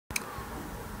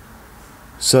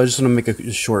So I just want to make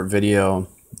a short video,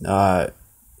 a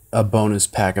bonus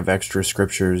pack of extra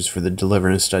scriptures for the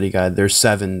Deliverance study guide. There's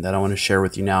 7 that I want to share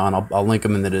with you now, and I'll link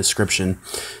them in the description.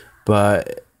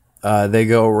 But they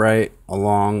go right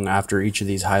along after each of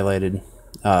these highlighted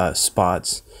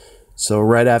spots. So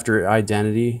right after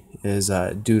identity is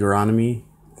Dueteronomy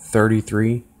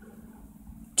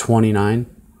 33:29,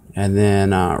 and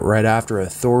then right after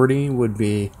authority would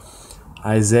be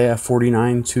Isaiah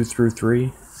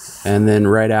 49:2-3, and then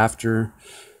right after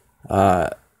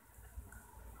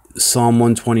Psalm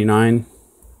 129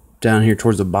 down here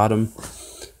towards the bottom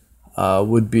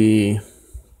would be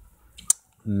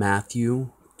Matthew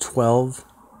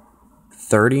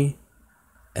 12:30,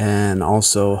 and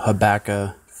also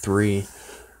Habakkuk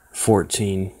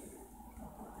 3:14.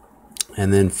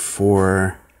 And then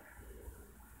for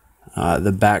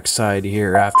the backside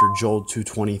here after Joel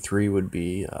 2:23 would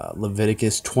be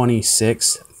Leviticus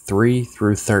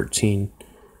 26:3-13.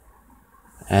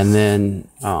 And then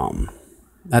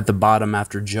at the bottom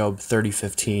after Job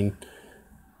 30:15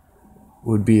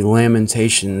 would be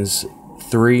Lamentations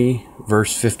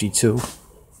 3:52,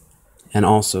 and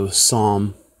also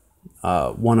Psalm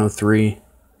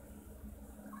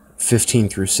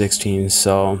 103:15-16.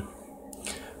 So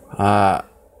I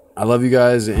love you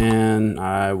guys, and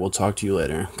I will talk to you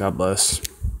later. God bless.